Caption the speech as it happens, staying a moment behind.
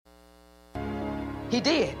He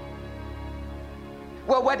did.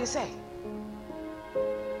 Well, what did he say?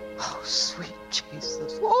 Oh, sweet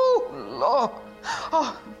Jesus. Oh, Lord.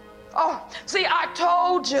 Oh, see, I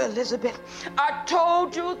told you, Elizabeth. I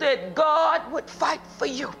told you that God would fight for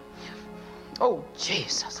you. Oh,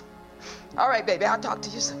 Jesus. All right, baby, I'll talk to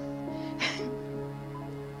you soon.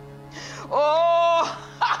 Oh,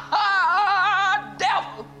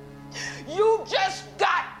 devil, you just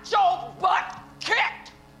got your butt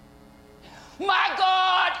kicked. My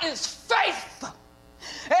God is faithful,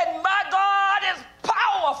 and my God is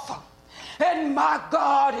powerful, and my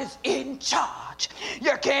God is in charge.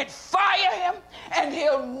 You can't fire him, and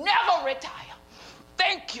he'll never retire.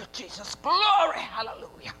 Thank you, Jesus. Glory,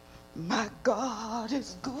 hallelujah. My God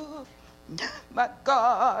is good. My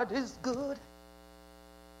God is good.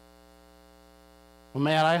 Well,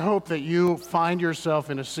 man, I hope that you find yourself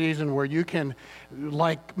in a season where you can,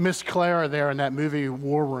 like Miss Clara there in that movie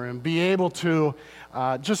War Room, be able to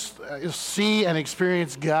just see and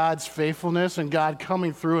experience God's faithfulness and God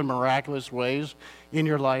coming through in miraculous ways in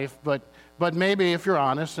your life. But maybe if you're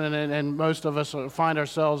honest, and most of us find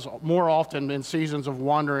ourselves more often in seasons of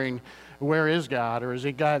wondering, where is God? Or is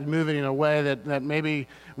he God moving in a way that maybe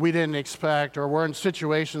we didn't expect, or we're in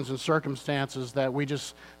situations and circumstances that we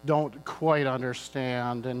just don't quite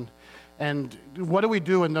understand? And what do we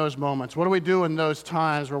do in those moments? What do we do in those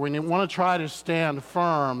times where we want to try to stand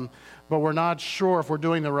firm, but we're not sure if we're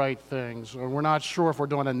doing the right things, or we're not sure if we're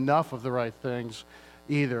doing enough of the right things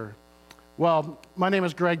either? Well, my name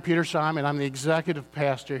is Greg Petersheim, and I'm the executive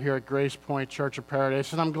pastor here at Grace Point Church of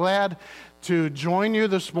Paradise, and I'm glad to join you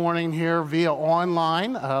this morning here via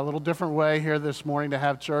online, a little different way here this morning to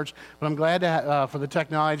have church, but I'm glad to for the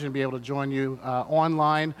technology to be able to join you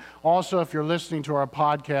online. Also, if you're listening to our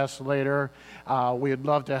podcast later, we'd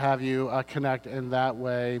love to have you connect in that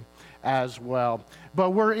way as well. But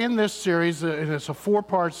we're in this series, and it's a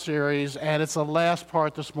 4-part series, and it's the last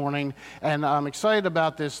part this morning, and I'm excited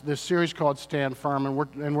about this series called Stand Firm,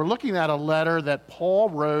 and we're looking at a letter that Paul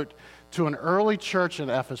wrote to an early church in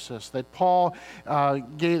Ephesus that Paul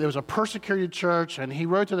gave. There was a persecuted church, and he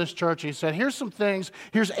wrote to this church. He said, here's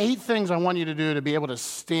 8 things I want you to do to be able to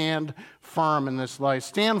stand firm in this life.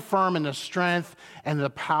 Stand firm in the strength and the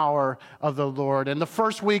power of the Lord. And the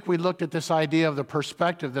first week we looked at this idea of the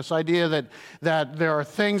perspective, this idea that there are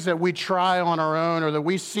things that we try on our own, or that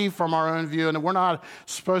we see from our own view, and that we're not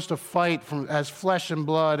supposed to fight as flesh and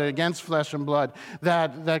blood, against flesh and blood,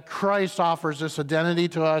 that Christ offers this identity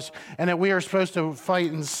to us, and that we are supposed to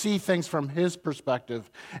fight and see things from his perspective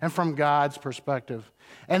and from God's perspective.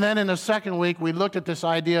 And then in the second week, we looked at this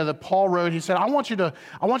idea that Paul wrote. He said, I want you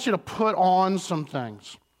to put on some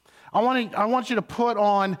things. I want you to put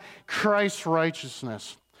on Christ's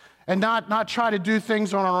righteousness. And not try to do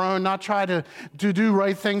things on our own, not try to do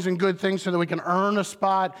right things and good things so that we can earn a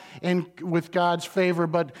spot with God's favor,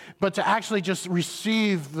 but to actually just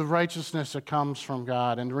receive the righteousness that comes from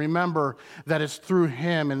God, and remember that it's through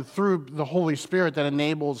him and through the Holy Spirit that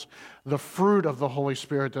enables the fruit of the Holy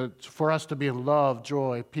Spirit for us to be in love,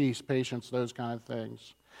 joy, peace, patience, those kind of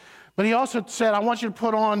things. But he also said, I want you to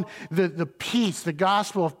put on the peace, the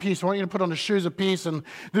gospel of peace. I want you to put on the shoes of peace. And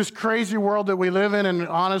this crazy world that we live in, and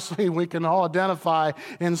honestly, we can all identify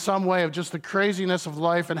in some way of just the craziness of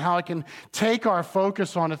life and how it can take our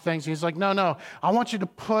focus onto things. He's like, no, I want you to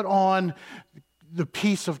put on the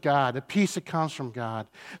peace of God, the peace that comes from God,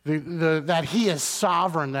 that he is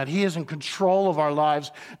sovereign, that he is in control of our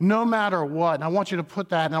lives no matter what. And I want you to put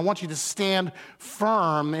that, and I want you to stand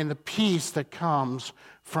firm in the peace that comes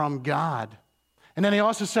from God. And then he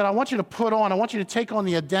also said, I want you to take on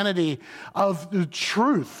the identity of the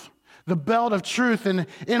truth, the belt of truth. And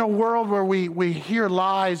in a world where we hear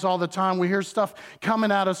lies all the time, we hear stuff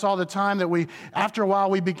coming at us all the time that after a while,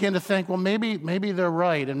 we begin to think, well, maybe they're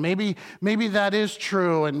right, and maybe that is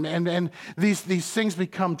true, and these things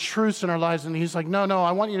become truths in our lives. And he's like, no,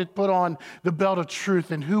 I want you to put on the belt of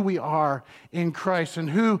truth and who we are in Christ, and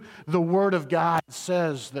who the Word of God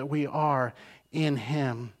says that we are in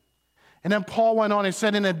him. And then Paul went on and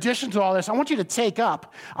said, in addition to all this, I want you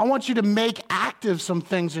to make active some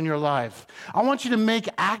things in your life. I want you to make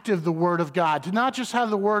active the Word of God, to not just have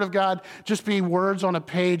the Word of God just be words on a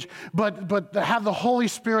page, but to have the Holy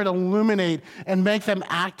Spirit illuminate and make them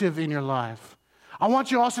active in your life. I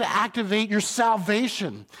want you also to activate your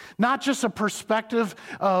salvation, not just a perspective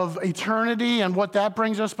of eternity and what that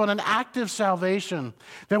brings us, but an active salvation,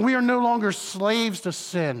 that we are no longer slaves to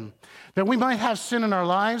sin, that we might have sin in our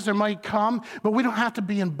lives, there might come, but we don't have to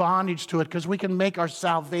be in bondage to it because we can make our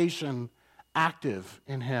salvation active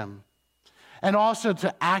in him. And also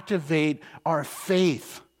to activate our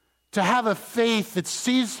faith, to have a faith that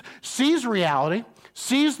sees reality,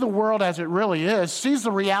 sees the world as it really is, sees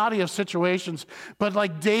the reality of situations, but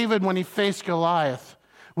like David when he faced Goliath,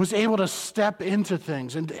 was able to step into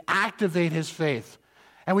things and activate his faith.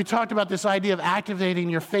 And we talked about this idea of activating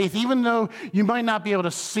your faith. Even though you might not be able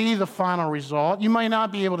to see the final result, you might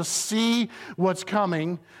not be able to see what's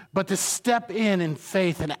coming, but to step in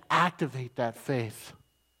faith and activate that faith.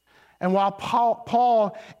 And while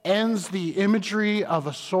Paul ends the imagery of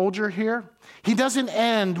a soldier here, he doesn't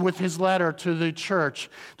end with his letter to the church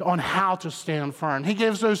on how to stand firm. He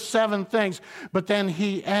gives those 7 things, but then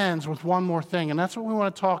he ends with one more thing, and that's what we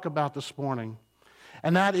want to talk about this morning.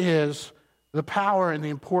 And that is the power and the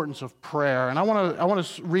importance of prayer. And I want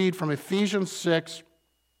to read from Ephesians 6,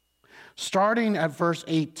 starting at verse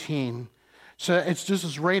 18. So it's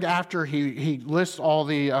just right after he lists all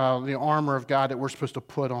the armor of God that we're supposed to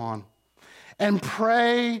put on. And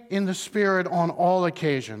pray in the Spirit on all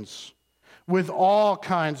occasions, with all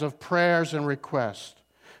kinds of prayers and requests.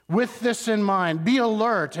 With this in mind, be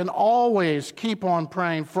alert and always keep on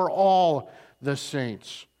praying for all the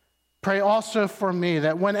saints. Pray also for me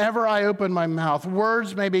that whenever I open my mouth,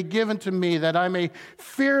 words may be given to me that I may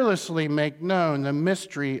fearlessly make known the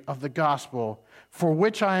mystery of the gospel, for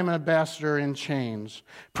which I am an ambassador in chains.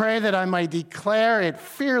 Pray that I might declare it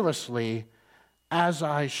fearlessly as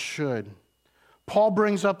I should. Paul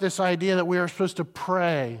brings up this idea that we are supposed to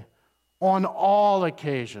pray on all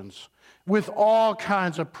occasions, with all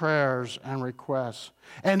kinds of prayers and requests,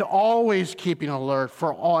 and always keeping alert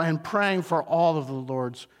for all and praying for all of the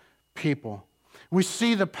Lord's people. We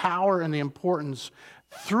see the power and the importance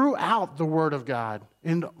throughout the Word of God.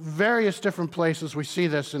 In various different places we see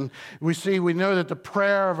this, and we know that the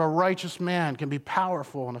prayer of a righteous man can be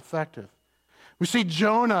powerful and effective. We see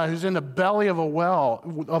Jonah, who's in the belly of the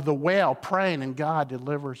whale, praying, and God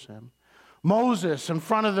delivers him. Moses in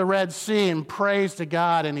front of the Red Sea and prays to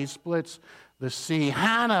God, and he splits the sea.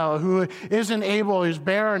 Hannah, who is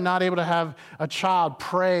barren, not able to have a child,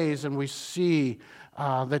 prays, and we see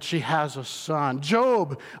that she has a son.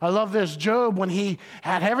 Job, I love this. Job, when he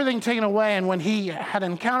had everything taken away and when he had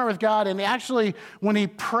an encounter with God, and actually when he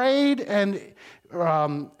prayed and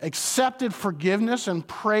accepted forgiveness and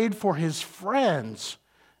prayed for his friends,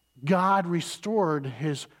 God restored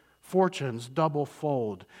his fortunes double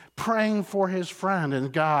fold. Praying for his friend,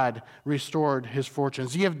 and God restored his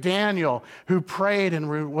fortunes. You have Daniel, who prayed and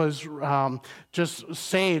was just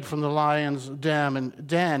saved from the lion's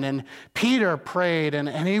den. And Peter prayed,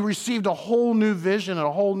 and he received a whole new vision,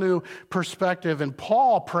 a whole new perspective. And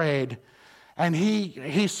Paul prayed, and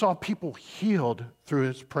he saw people healed through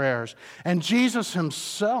his prayers. And Jesus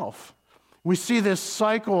himself, we see this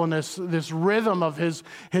cycle and this rhythm of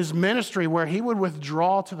his ministry where he would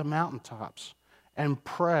withdraw to the mountaintops and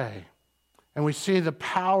pray. And we see the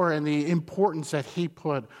power and the importance that he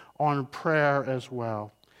put on prayer as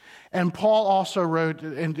well. And Paul also wrote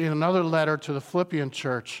in another letter to the Philippian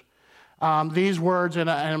church these words, and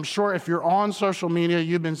I'm sure if you're on social media,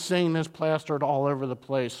 you've been seeing this plastered all over the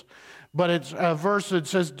place. But it's a verse that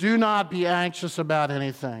says, "Do not be anxious about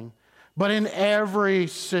anything, but in every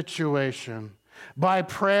situation, by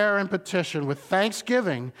prayer and petition, with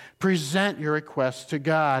thanksgiving, present your requests to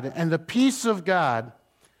God, and the peace of God,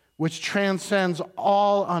 which transcends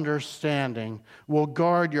all understanding, will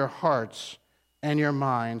guard your hearts and your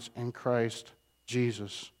minds in Christ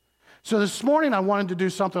Jesus." So this morning, I wanted to do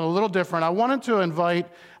something a little different. I wanted to invite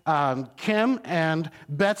Kim and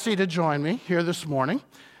Betsy to join me here this morning.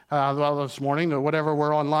 This morning, or whatever,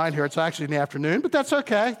 we're online here. It's actually in the afternoon, but that's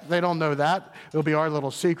okay. They don't know that. It'll be our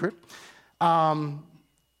little secret. We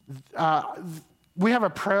have a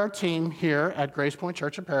prayer team here at Grace Point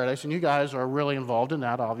Church of Paradise, and you guys are really involved in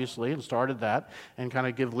that, obviously, and started that, and kind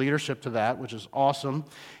of give leadership to that, which is awesome.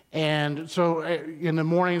 And so in the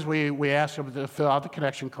mornings, we ask them to fill out the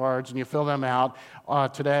connection cards, and you fill them out.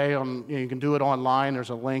 Today, you can do it online. There's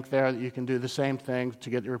a link there that you can do the same thing to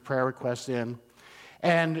get your prayer requests in.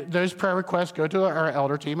 And those prayer requests go to our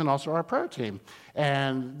elder team and also our prayer team.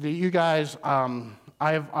 And you guys,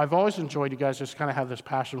 I've always enjoyed you guys just kind of have this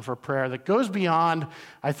passion for prayer that goes beyond,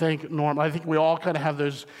 I think, normal. I think we all kind of have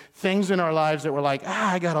those things in our lives that we're like,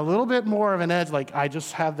 I got a little bit more of an edge. Like, I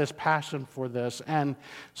just have this passion for this. And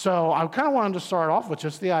so I kind of wanted to start off with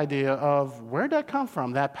just the idea of where'd that come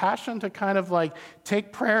from? That passion to kind of like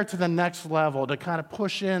take prayer to the next level, to kind of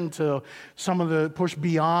push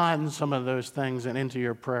beyond some of those things and into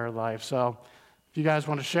your prayer life. So if you guys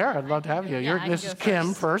want to share, I'd love to have you. This is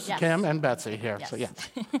Kim first, yes. Kim and Betsy here. Yes.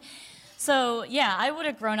 So, I would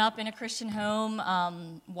have grown up in a Christian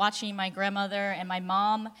home, watching my grandmother and my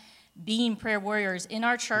mom being prayer warriors in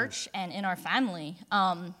our church and in our family.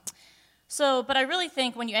 So, but I really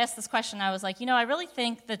think when you asked this question, I was like, I really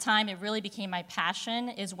think the time it really became my passion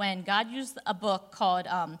is when God used a book called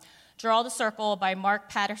Draw the Circle by Mark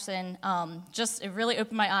Patterson. It really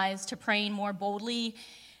opened my eyes to praying more boldly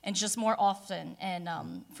and just more often. And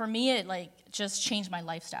for me, it just changed my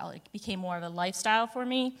lifestyle. It became more of a lifestyle for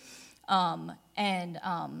me. So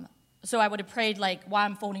I would have prayed while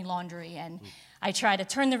I'm folding laundry, and I try to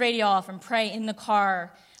turn the radio off and pray in the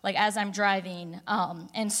car as I'm driving.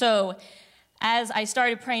 And so as I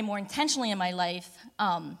started praying more intentionally in my life,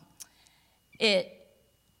 I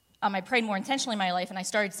prayed more intentionally in my life, and I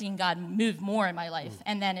started seeing God move more in my life.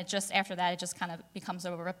 And then after that, it just kind of becomes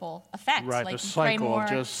a ripple effect. Right, the cycle of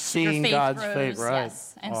just seeing God's faith, right?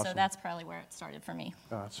 Yes. And awesome. So that's probably where it started for me.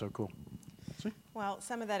 Oh, that's so cool. Well,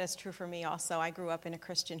 some of that is true for me also. I grew up in a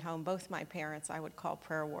Christian home. Both my parents I would call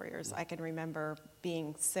prayer warriors. I can remember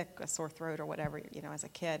being sick, a sore throat or whatever, as a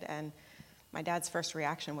kid, and my dad's first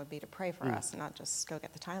reaction would be to pray for us, not just go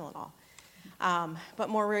get the Tylenol. But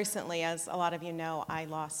more recently, as a lot of you know, I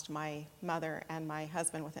lost my mother and my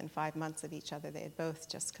husband within 5 months of each other. They had both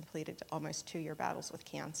just completed almost 2-year battles with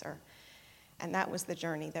cancer. And that was the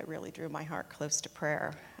journey that really drew my heart close to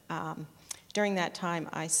prayer. During that time,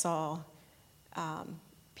 I saw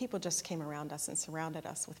people just came around us and surrounded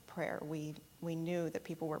us with prayer. We knew that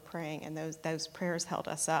people were praying, and those prayers held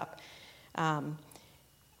us up.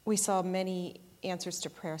 We saw many answers to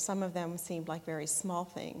prayer. Some of them seemed like very small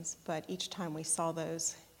things, but each time we saw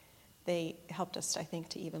those, they helped us, I think,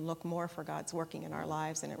 to even look more for God's working in our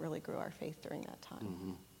lives, and it really grew our faith during that time.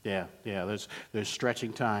 Mm-hmm. Yeah. There's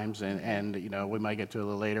stretching times, and we might get to it a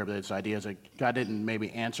little later, but it's ideas that God didn't maybe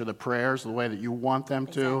answer the prayers the way that you want them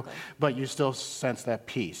to, Exactly. but you still sense that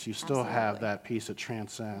peace. You still have Absolutely. that peace that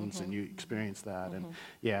transcends, and you experience that.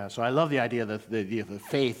 Mm-hmm. And so I love the idea that the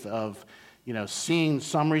faith of seeing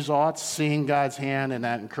some results, seeing God's hand, and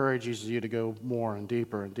that encourages you to go more and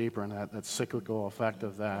deeper, and that cyclical effect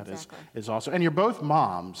of that Exactly. is awesome. And you're both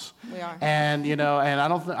moms. We are. And and I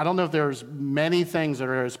don't know if there's many things that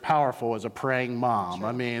are as powerful as a praying mom. True.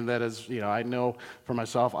 I mean, that is, I know for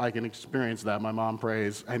myself, I can experience that. My mom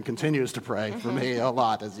prays and continues to pray for me a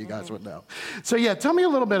lot, as you guys would know. So tell me a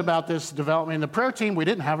little bit about this development. The prayer team, we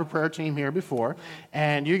didn't have a prayer team here before,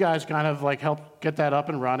 and you guys kind of helped get that up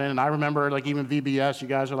and running. And I remember even VBS, you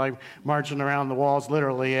guys are marching around the walls,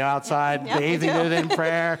 literally outside, bathing it in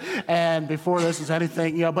prayer. And before this is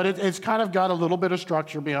anything, but it's kind of got a little bit of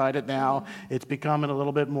structure behind it now. It's becoming a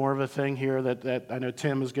little bit more of a thing here that I know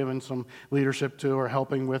Tim has given some leadership to or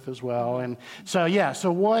helping with as well. And so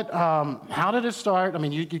so what? How did it start? I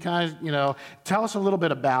mean, you kind of tell us a little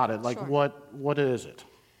bit about it. Sure. What is it?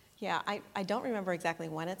 Yeah, I don't remember exactly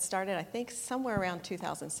when it started. I think somewhere around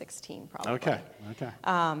 2016, probably. Okay.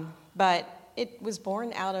 But it was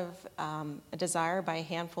born out of a desire by a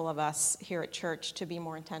handful of us here at church to be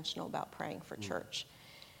more intentional about praying for church.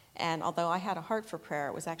 And although I had a heart for prayer,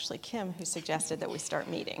 it was actually Kim who suggested that we start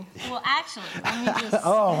meeting. Well, actually, let me just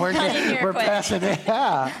we're passing it.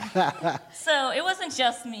 Yeah. So it wasn't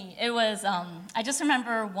just me. It was, I just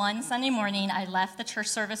remember one Sunday morning, I left the church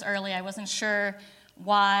service early. I wasn't sure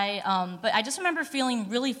why, but I just remember feeling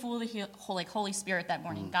really full of the Holy Spirit that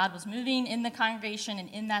morning. God was moving in the congregation and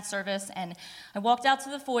in that service, and I walked out to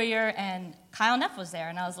the foyer, and Kyle Neff was there,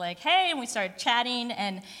 and I was like, hey, and we started chatting,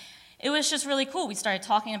 and it was just really cool. We started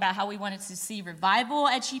talking about how we wanted to see revival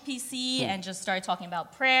at GPC, and just started talking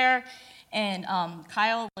about prayer, and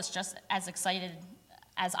Kyle was just as excited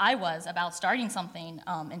as I was about starting something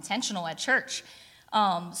intentional at church.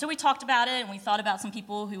 So we talked about it, and we thought about some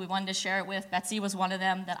people who we wanted to share it with. Betsy was one of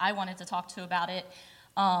them that I wanted to talk to about it.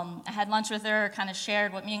 I had lunch with her, kind of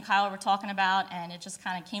shared what me and Kyle were talking about, and it just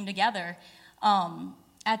kind of came together.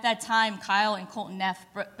 At that time, Kyle and Colton Neff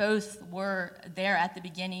both were there at the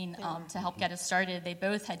beginning to help get us started. They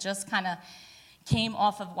both had just kind of came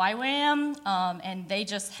off of YWAM, and they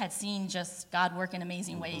just had seen just God work in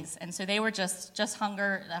amazing ways. And so they were just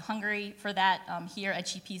hungry for that here at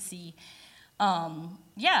GPC.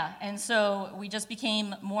 And so we just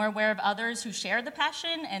became more aware of others who shared the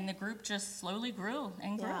passion, and the group just slowly grew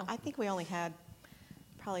and grew. Yeah, I think we only had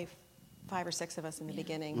probably 5 or 6 of us in the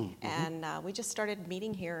beginning, and we just started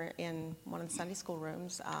meeting here in one of the Sunday school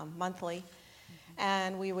rooms monthly,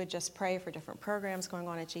 and we would just pray for different programs going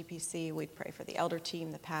on at GPC. We'd pray for the elder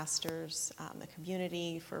team, the pastors, the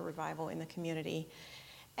community, for revival in the community.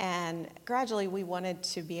 And gradually, we wanted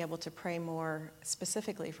to be able to pray more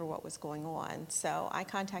specifically for what was going on. So I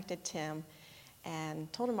contacted Tim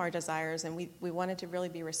and told him our desires, and we wanted to really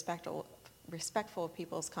be respectful of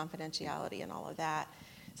people's confidentiality and all of that.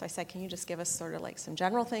 So I said, can you just give us sort of some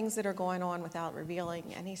general things that are going on without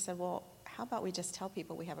revealing? And he said, well, how about we just tell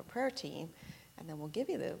people we have a prayer team, and then we'll give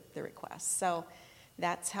you the requests. So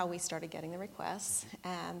that's how we started getting the requests,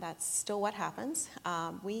 and that's still what happens.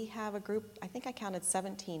 We have a group, I think I counted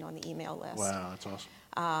 17 on the email list. Wow, that's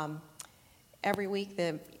awesome. Every week,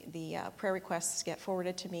 the prayer requests get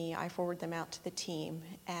forwarded to me. I forward them out to the team,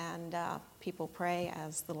 and people pray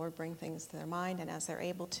as the Lord brings things to their mind and as they're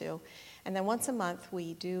able to. And then once a month,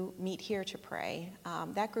 we do meet here to pray.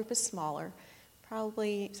 That group is smaller.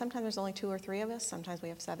 Probably, sometimes there's only 2 or 3 of us. Sometimes we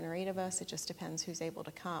have 7 or 8 of us. It just depends who's able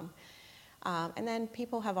to come. And then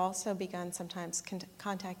people have also begun sometimes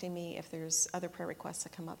contacting me if there's other prayer requests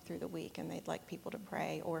that come up through the week and they'd like people to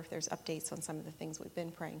pray, or if there's updates on some of the things we've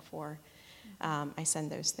been praying for. I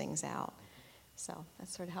send those things out. So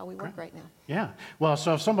that's sort of how we work right now. Yeah. Well,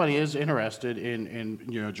 so if somebody is interested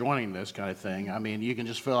in joining this kind of thing, I mean, you can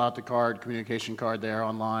just fill out the communication card there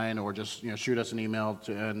online, or just shoot us an email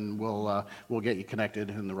and we'll get you connected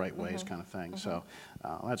in the right ways, kind of thing. So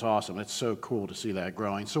that's awesome. It's so cool to see that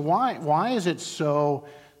growing. So why is it so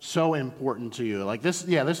important to you? Like this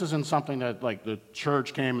isn't something that like the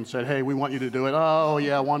church came and said, hey, we want you to do it. Oh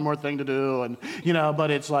yeah, one more thing to do, and but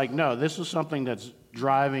it's like, no, this is something that's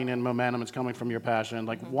driving and momentum. It's coming from your passion.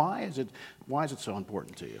 Like, why is it so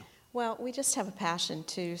important to you? Well, we just have a passion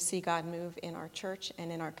to see God move in our church and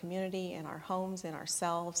in our community, in our homes, in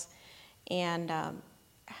ourselves. And a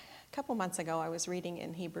couple months ago, I was reading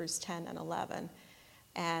in Hebrews 10 and 11,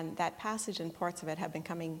 and that passage and parts of it have been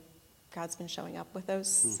coming. God's been showing up with those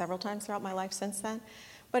several times throughout my life since then.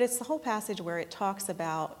 But it's the whole passage where it talks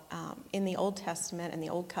about, in the Old Testament and the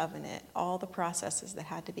Old Covenant, all the processes that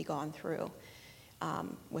had to be gone through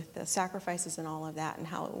with the sacrifices and all of that, and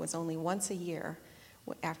how it was only once a year,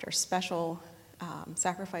 after special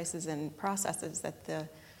sacrifices and processes, that the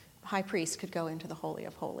high priest could go into the Holy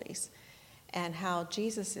of Holies. And how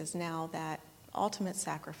Jesus is now that ultimate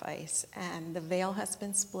sacrifice, and the veil has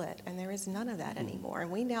been split, and there is none of that anymore.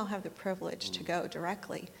 And we now have the privilege to go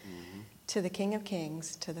directly to the King of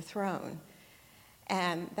Kings, to the throne.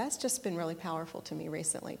 And that's just been really powerful to me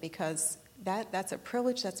recently, because that's a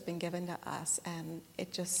privilege that's been given to us, and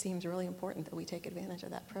it just seems really important that we take advantage of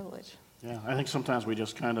that privilege. Yeah, I think sometimes we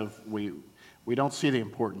just kind of, we don't see the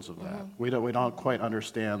importance of that. We don't quite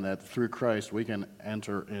understand that through Christ we can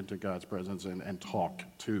enter into God's presence and talk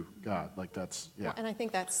to God. Like that's, yeah. Well, and I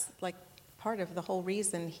think that's like part of the whole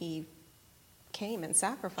reason he came and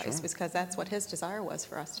sacrificed, because that's what his desire was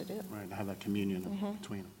for us to do. Right, and have that communion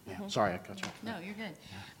between them. Yeah. Sorry, I cut you off. No, you're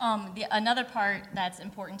good. Another part that's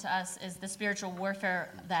important to us is the spiritual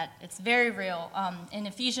warfare, that it's very real. In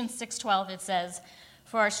Ephesians 6:12, it says,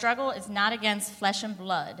 "For our struggle is not against flesh and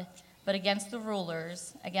blood, but against the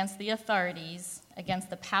rulers, against the authorities, against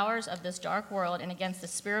the powers of this dark world, and against the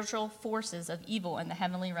spiritual forces of evil in the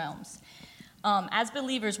heavenly realms." As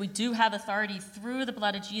believers, we do have authority through the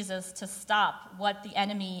blood of Jesus to stop what the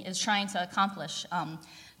enemy is trying to accomplish.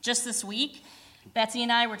 Just this week, Betsy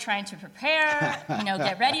and I were trying to prepare,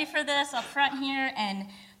 get ready for this up front here, and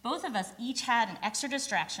both of us each had an extra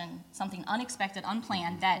distraction, something unexpected,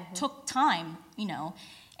 unplanned, that took time,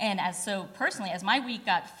 And personally, as my week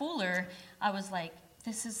got fuller, I was like,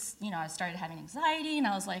 this is, I started having anxiety, and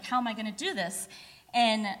I was like, how am I going to do this?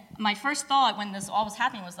 And my first thought when this all was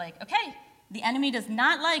happening was like, okay, the enemy does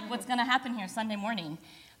not like what's going to happen here Sunday morning.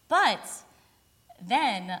 But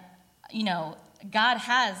then, God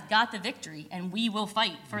has got the victory, and we will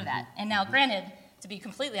fight for that. And now, granted, to be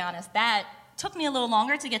completely honest, that took me a little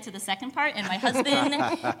longer to get to the second part, and my husband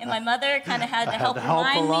and my mother kind of had to help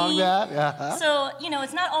remind me. Yeah. So,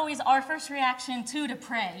 it's not always our first reaction to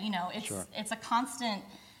pray. It's a constant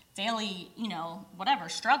daily, whatever,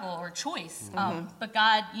 struggle or choice. But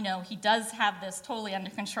God, he does have this totally under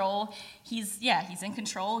control. He's in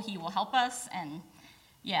control. He will help us. And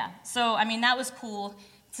so, that was cool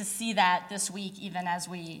to see that this week, even as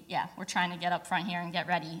we're trying to get up front here and get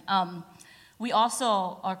ready. We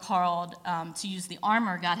also are called to use the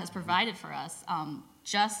armor God has provided for us.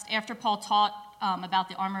 Just after Paul taught about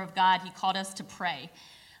the armor of God, he called us to pray.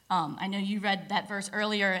 I know you read that verse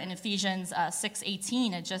earlier in Ephesians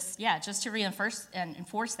 6:18, and just to reinforce and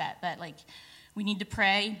enforce that like we need to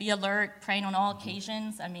pray, be alert, praying on all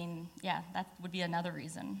occasions. That would be another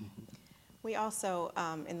reason. We also,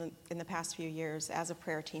 in the past few years, as a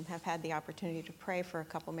prayer team, have had the opportunity to pray for a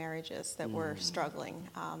couple marriages that were struggling.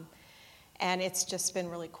 And it's just been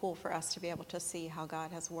really cool for us to be able to see how God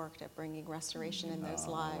has worked at bringing restoration in those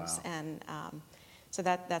lives. Wow. And so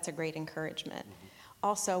that's a great encouragement.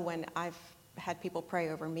 Also, when I've had people pray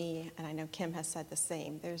over me, and I know Kim has said the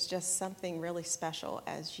same, there's just something really special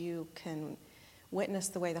as you can witness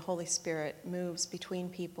the way the Holy Spirit moves between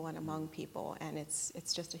people and among people, and it's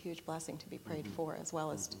just a huge blessing to be prayed for, as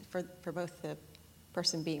well as for both the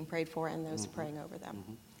person being prayed for and those praying over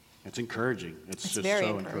them. It's encouraging. It's just very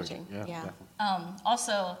so encouraging. Yeah. definitely.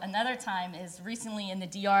 Also, another time is recently in the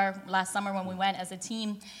DR last summer when we went as a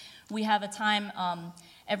team. We have a time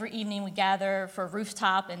every evening we gather for a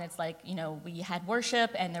rooftop, and it's like, we had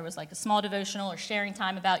worship, and there was like a small devotional or sharing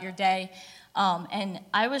time about your day. And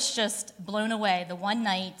I was just blown away. The one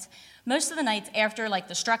night, most of the nights after like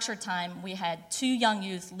the structured time, we had 2 young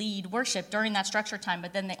youth lead worship during that structured time,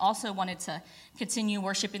 but then they also wanted to continue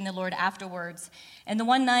worshiping the Lord afterwards. And the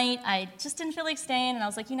one night, I just didn't feel like staying, and I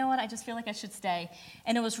was like, you know what, I just feel like I should stay.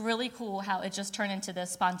 And it was really cool how it just turned into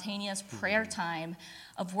this spontaneous prayer time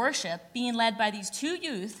of worship being led by these 2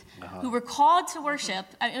 youth who were called to worship.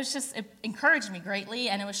 It encouraged me greatly,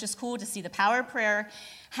 and it was just cool to see the power of prayer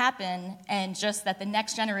happen, and just that the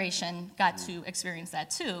next generation got to experience that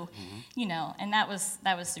too, and that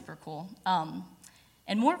was super cool.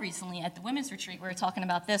 And more recently at the women's retreat, we were talking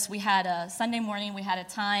about this. We had a Sunday morning, we had a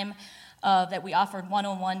time that we offered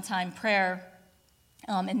one-on-one time prayer,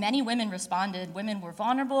 and many women responded. Women were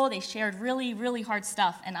vulnerable, they shared really, really hard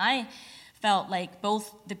stuff, and I felt like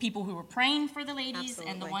both the people who were praying for the ladies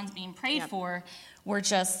and the ones being prayed for were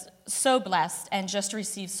just so blessed and just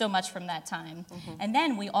received so much from that time. And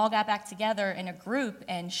then we all got back together in a group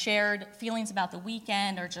and shared feelings about the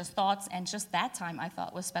weekend or just thoughts, and just that time I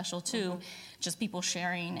thought was special too. Just people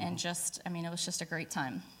sharing, and it was just a great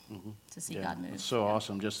time to see God move. It's so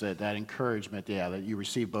awesome, just that encouragement, that you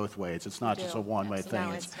receive both ways. It's not just a one-way thing.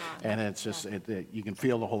 No, it's not. And it's just, you can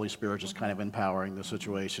feel the Holy Spirit just kind of empowering the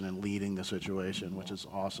situation and leading the situation, which is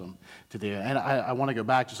awesome to do. And I want to go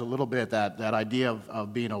back just a little bit, that idea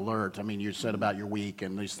of being alert. I mean, you said about your week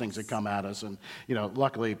and these things that come at us, and,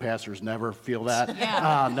 luckily pastors never feel that.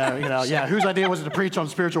 Whose idea was it to preach on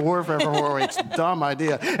spiritual warfare for 4 weeks? Dumb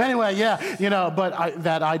idea. Anyway, but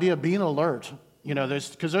that idea of being alert,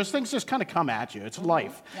 because those things just kind of come at you. It's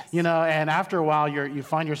life, and after a while you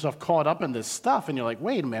find yourself caught up in this stuff, and you're like,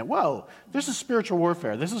 wait a minute, whoa, this is spiritual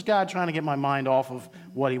warfare. This is God trying to get my mind off of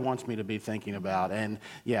what he wants me to be thinking about. And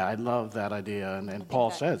I love that idea. And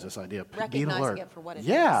Paul says this idea of being alert. Recognizing it for what it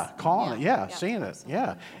is. Calling it, seeing it,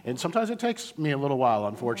 And sometimes it takes me a little while,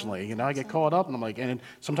 unfortunately. I get caught up, and I'm like, and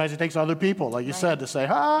sometimes it takes other people, like you said, to say,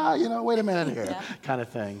 wait a minute here, kind of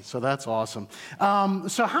thing. So that's awesome.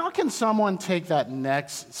 So how can someone take that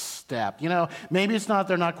next step? Maybe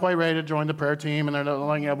they're not quite ready to join the prayer team, and they're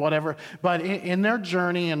not, whatever, but in their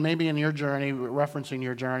journey, and maybe in your journey, referencing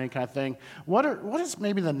your journey kind of thing, what is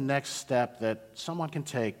maybe the next step that someone can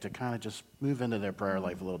take to kind of just move into their prayer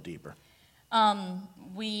life a little deeper?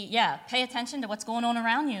 Pay attention to what's going on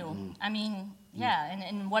around you.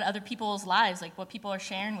 And what other people's lives, like what people are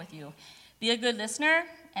sharing with you. Be a good listener,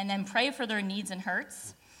 and then pray for their needs and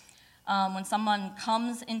hurts. When someone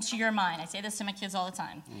comes into your mind, I say this to my kids all the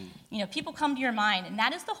time, people come to your mind, and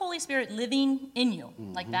that is the Holy Spirit living in you.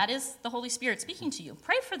 Like, that is the Holy Spirit speaking to you.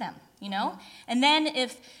 Pray for them, And then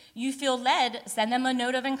if you feel led, send them a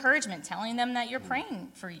note of encouragement, telling them that you're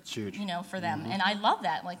praying for, for them. And I love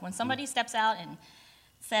that. Like, when somebody steps out and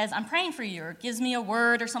says, I'm praying for you, or gives me a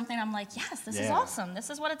word or something, I'm like, yes, this is awesome. This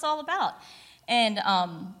is what it's all about. And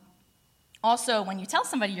also, when you tell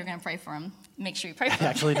somebody you're going to pray for them, make sure you pray for them.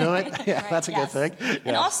 Actually do it? Yeah, that's a good thing.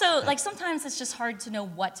 And also, sometimes it's just hard to know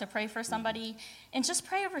what to pray for somebody, and just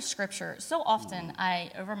pray over Scripture. So often,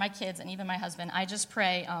 over my kids and even my husband, I just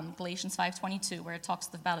pray Galatians 5:22, where it talks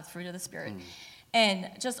about the fruit of the Spirit. And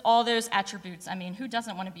just all those attributes. I mean, who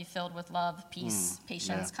doesn't want to be filled with love, peace,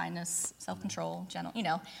 patience, kindness, self-control,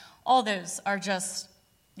 gentle, all those are just...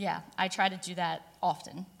 I try to do that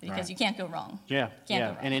often, because you can't go wrong. Go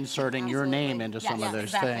wrong. And inserting your name into some of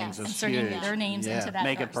those things is inserting huge. their names into that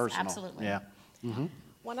Make verse. it personal. Absolutely.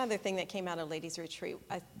 One other thing that came out of Ladies Retreat,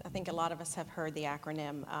 I think a lot of us have heard the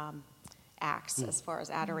acronym ACTS, as far as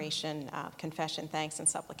adoration, confession, thanks, and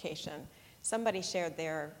supplication. Somebody shared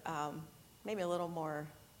their maybe a little more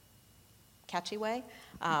catchy way.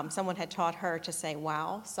 Someone had taught her to say,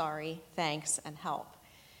 wow, sorry, thanks, and help.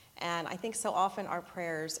 And I think so often our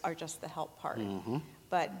prayers are just the help part.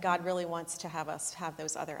 But God really wants to have us have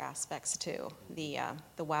those other aspects too, the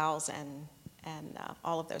wows and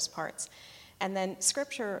all of those parts. And then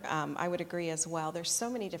Scripture, I would agree as well. There's so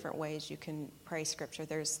many different ways you can pray Scripture.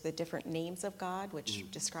 There's the different names of God,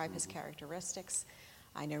 which describe His characteristics.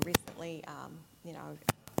 I know recently, I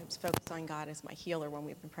was focused on God as my healer when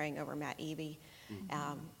we've been praying over Matt Eby.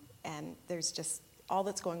 And there's just all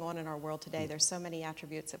that's going on in our world today. There's so many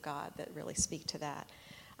attributes of God that really speak to that.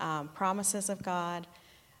 Promises of God.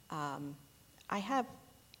 I have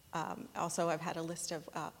Also, I've had a list of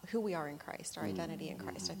who we are in Christ, our identity in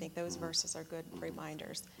Christ. I think those verses are good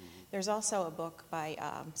reminders. There's also a book by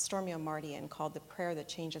Stormie Omartian called The Prayer That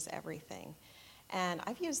Changes Everything. And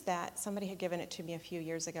I've used that. Somebody had given it to me a few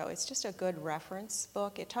years ago. It's just a good reference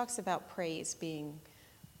book. It talks about praise being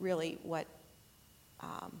really what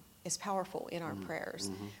is powerful in our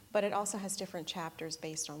prayers. But it also has different chapters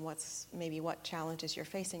based on what challenges you're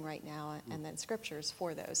facing right now, and then scriptures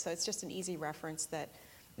for those. So it's just an easy reference that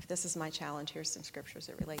if this is my challenge, here's some scriptures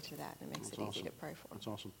that relate to that, and it makes it easy to pray for. That's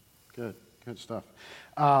awesome. Good stuff.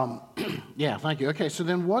 Yeah, thank you. Okay, so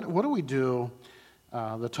then what do we do?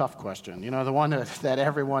 The tough question, the one that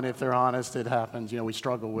everyone, if they're honest, it happens, we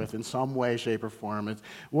struggle with in some way, shape, or form. It's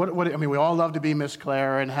we all love to be Miss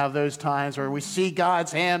Claire and have those times where we see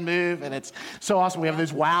God's hand move, and it's so awesome. We have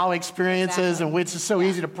those wow experiences, and it's just so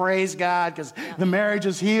easy to praise God because the marriage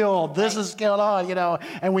is healed. This is going on,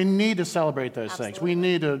 and we need to celebrate those things. We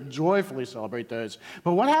need to joyfully celebrate those.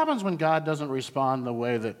 But what happens when God doesn't respond the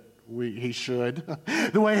way that he should,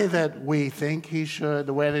 the way that we think he should,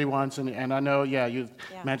 the way that he wants, and I know, you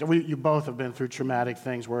mentioned, you both have been through traumatic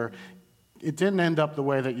things where it didn't end up the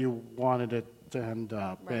way that you wanted it to end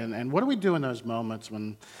up. Right. And what do we do in those moments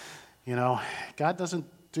when, God doesn't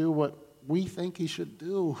do what we think he should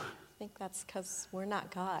do? I think that's because we're not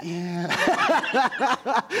God. Yeah.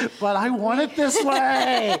 But I want it this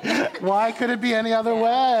way. Why could it be any other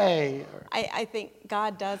way? I think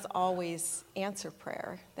God does always answer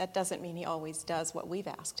prayer. That doesn't mean he always does what we've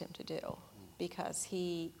asked him to do, because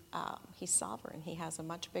he's sovereign. He has a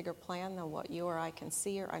much bigger plan than what you or I can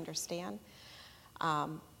see or understand.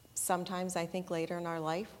 Sometimes I think later in our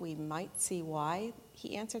life we might see why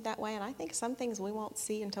he answered that way, and I think some things we won't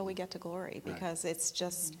see until we get to glory, because it's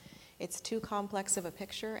too complex of a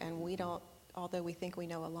picture, and we don't, although we think we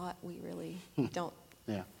know a lot, we really don't.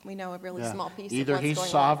 Yeah. We know a really small piece Either of what's he's going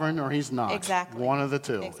sovereign on. or he's not. Exactly. One of the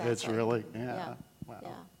two. Exactly. It's really, Wow. Yeah.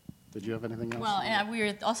 Did you have anything else? Well, and we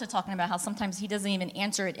were also talking about how sometimes he doesn't even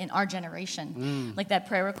answer it in our generation. Like that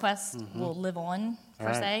prayer request will live on,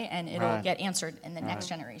 per se, and it'll get answered in the next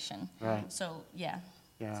generation. Right. So, yeah.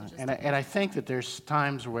 Yeah, and I think that there's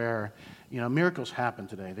times where, miracles happen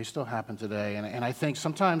today. They still happen today. And I think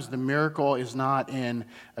sometimes the miracle is not in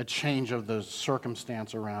a change of the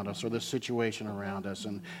circumstance around us or the situation around us.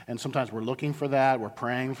 And sometimes we're looking for that, we're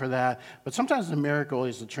praying for that. But sometimes the miracle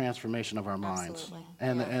is the transformation of our minds.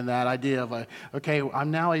 Absolutely. And that idea of, okay,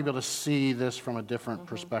 I'm now able to see this from a different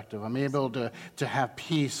perspective. I'm able to have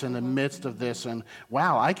peace in the midst of this. And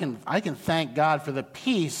wow, I can thank God for the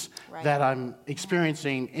peace that I'm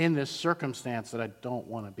experiencing in this circumstance that I don't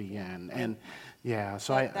want to be in. And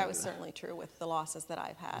so that was certainly true with the losses that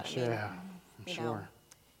I've had. Sure.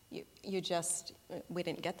 We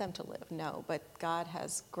didn't get them to live, no, but God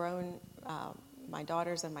has grown my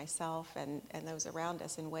daughters and myself and those around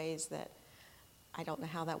us in ways that I don't know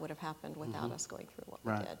how that would have happened without us going through what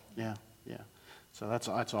we did. Yeah. So that's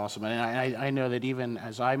awesome. And I know that even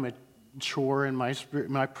as I mature in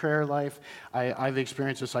my prayer life, I've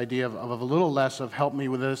experienced this idea of a little less of help me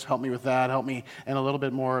with this, help me with that, help me, and a little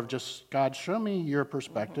bit more of just, God, show me your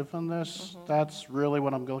perspective on this. That's really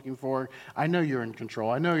what I'm looking for. I know you're in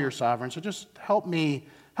control. I know you're sovereign. So just help my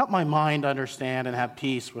mind understand and have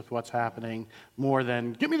peace with what's happening more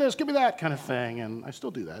than give me this, give me that kind of thing. And I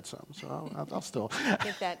still do that some, so I'll still. I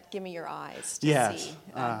think that give me your eyes to see.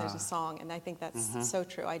 There's a song, and I think that's so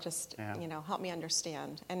true. I just, help me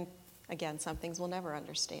understand. And again, some things we'll never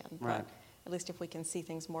understand, but at least if we can see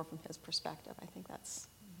things more from his perspective, I think that's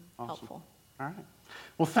helpful. All right.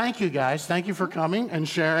 Well, thank you, guys. Thank you for coming and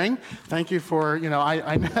sharing. Thank you for,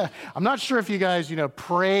 I'm not sure if you guys,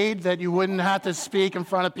 prayed that you wouldn't have to speak in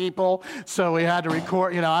front of people, so we had to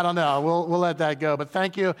record, I don't know. We'll let that go. But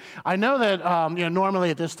thank you. I know that,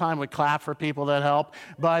 normally at this time we clap for people that help,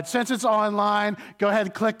 but since it's online, go ahead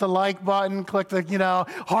and click the like button, click the,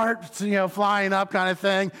 heart, flying up kind of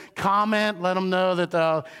thing. Comment, let them know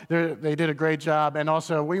that they did a great job. And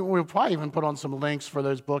also, we'll probably even put on some links for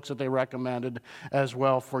those books that they recommended as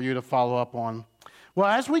well for you to follow up on. Well,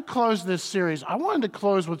 as we close this series, I wanted to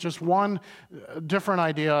close with just one different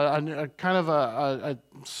idea, a kind of a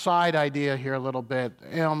side idea here a little bit.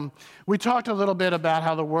 We talked a little bit about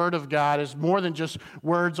how the Word of God is more than just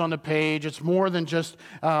words on the page. It's more than just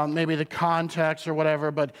maybe the context or whatever,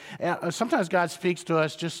 but sometimes God speaks to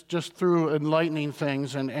us just through enlightening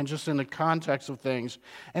things and just in the context of things.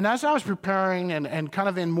 And as I was preparing and kind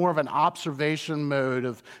of in more of an observation mode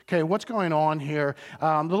of, okay, what's going on here,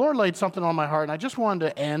 the Lord laid something on my heart, and I just wanted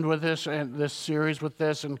to end with this and this series with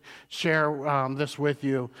this and share this with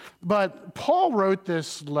you. But Paul wrote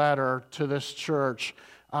this letter to this church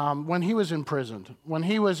when he was imprisoned, when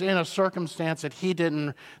he was in a circumstance that he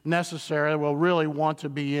didn't necessarily really want to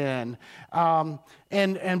be in.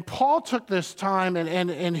 And Paul took this time,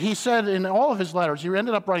 and he said in all of his letters, he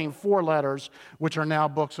ended up writing 4 letters, which are now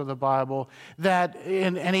books of the Bible,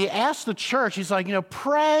 and he asked the church, he's like,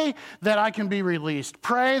 pray that I can be released.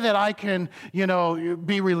 Pray that I can,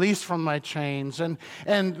 be released from my chains and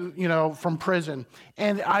from prison.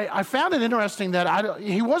 And I found it interesting that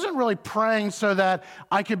he wasn't really praying so that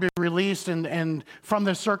I could be released and from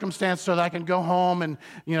this circumstance so that I can go home and,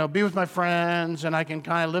 be with my friends and I can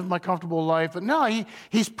kind of live my comfortable life. But no,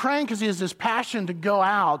 he's praying because he has this passion to go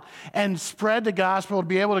out and spread the gospel, to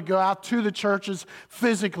be able to go out to the churches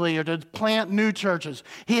physically or to plant new churches.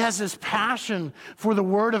 He has this passion for the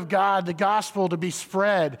word of God, the gospel to be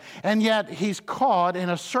spread. And yet he's caught in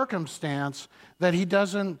a circumstance that he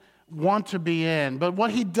doesn't want to be in. But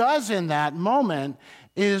what he does in that moment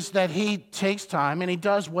is that he takes time and he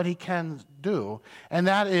does what he can do. And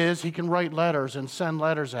that is he can write letters and send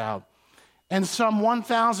letters out. And some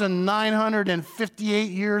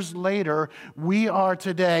 1,958 years later, we are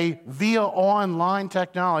today, via online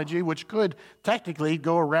technology, which could technically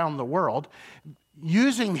go around the world,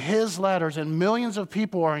 using his letters, and millions of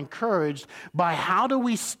people are encouraged by how do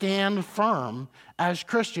we stand firm as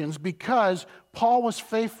Christians, because Paul was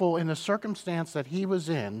faithful in the circumstance that he was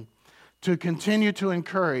in to continue to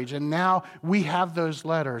encourage. And now we have those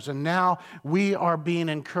letters, and now we are being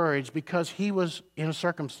encouraged because he was in a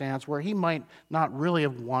circumstance where he might not really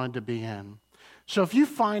have wanted to be in. So if you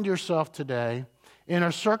find yourself today in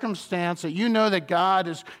a circumstance that you know that God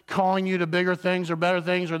is calling you to bigger things or better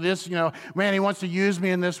things, or this, man, he wants to use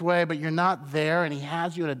me in this way, but you're not there and he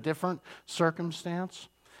has you in a different circumstance,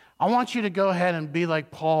 I want you to go ahead and be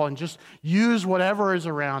like Paul and just use whatever is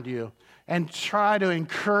around you and try to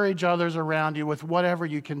encourage others around you with whatever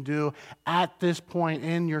you can do at this point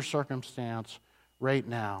in your circumstance right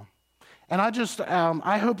now. And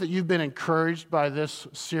I hope that you've been encouraged by this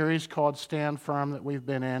series called Stand Firm that we've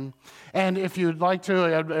been in. And if you'd like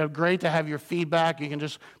to, great to have your feedback. You can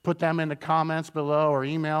just put them in the comments below or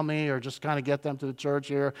email me or just kind of get them to the church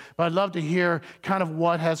here. But I'd love to hear kind of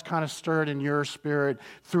what has kind of stirred in your spirit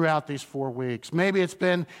throughout these 4 weeks. Maybe it's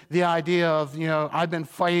been the idea of, I've been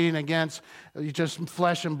fighting against just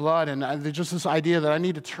flesh and blood, and just this idea that I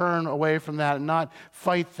need to turn away from that and not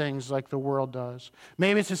fight things like the world does.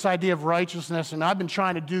 Maybe it's this idea of righteousness, and I've been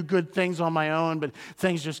trying to do good things on my own, but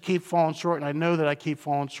things just keep falling short, and I know that I keep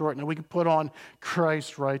falling short, and we can put on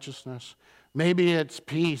Christ's righteousness. Maybe it's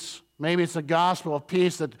peace. Maybe it's the gospel of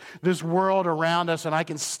peace, that this world around us, and I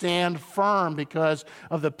can stand firm because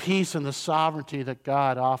of the peace and the sovereignty that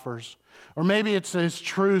God offers. Or maybe it's His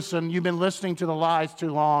truths, and you've been listening to the lies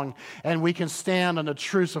too long, and we can stand on the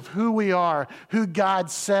truths of who we are, who God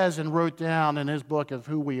says and wrote down in His book of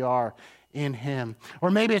who we are in Him.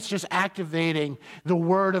 Or maybe it's just activating the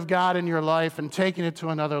Word of God in your life and taking it to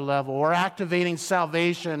another level, or activating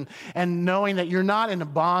salvation and knowing that you're not in a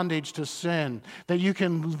bondage to sin, that you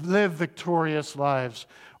can live victorious lives.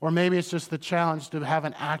 Or maybe it's just the challenge to have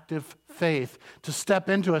an active faith, to step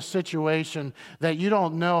into a situation that you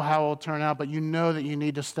don't know how it will turn out, but you know that you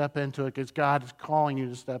need to step into it because God is calling you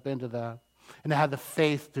to step into that and to have the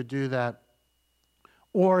faith to do that.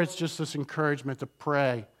 Or it's just this encouragement to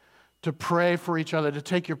pray for each other, to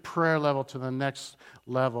take your prayer level to the next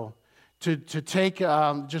level, to take,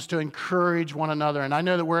 just to encourage one another. And I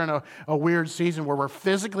know that we're in a weird season where we're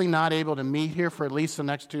physically not able to meet here for at least the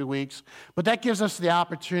next 2 weeks, but that gives us the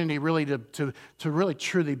opportunity really to really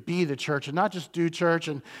truly be the church and not just do church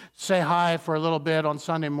and say hi for a little bit on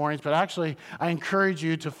Sunday mornings, but actually I encourage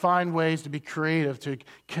you to find ways to be creative, to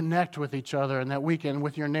connect with each other and that weekend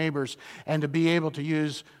with your neighbors, and to be able to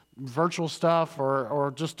use virtual stuff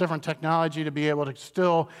or just different technology to be able to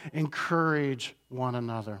still encourage one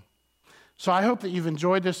another. So I hope that you've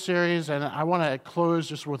enjoyed this series, and I want to close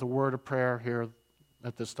just with a word of prayer here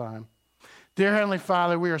at this time. Dear Heavenly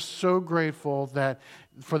Father, we are so grateful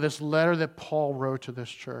for this letter that Paul wrote to this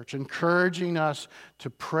church, encouraging us to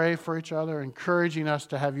pray for each other, encouraging us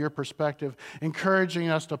to have your perspective, encouraging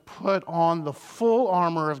us to put on the full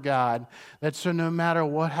armor of God, that so no matter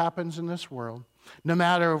what happens in this world, no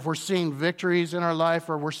matter if we're seeing victories in our life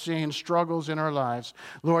or we're seeing struggles in our lives,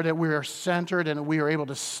 Lord, that we are centered and we are able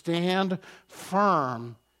to stand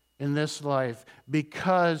firm in this life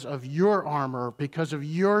because of your armor, because of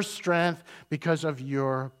your strength, because of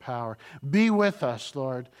your power. Be with us,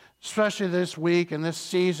 Lord, especially this week and this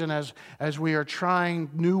season as we are trying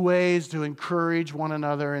new ways to encourage one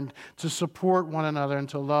another and to support one another and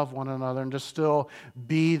to love one another and to still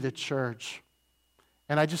be the church.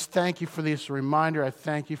 And I just thank you for this reminder. I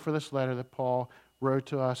thank you for this letter that Paul wrote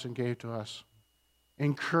to us and gave to us.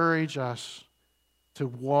 Encourage us to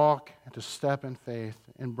walk and to step in faith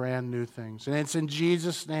in brand new things. And it's in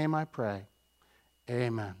Jesus' name I pray.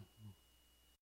 Amen.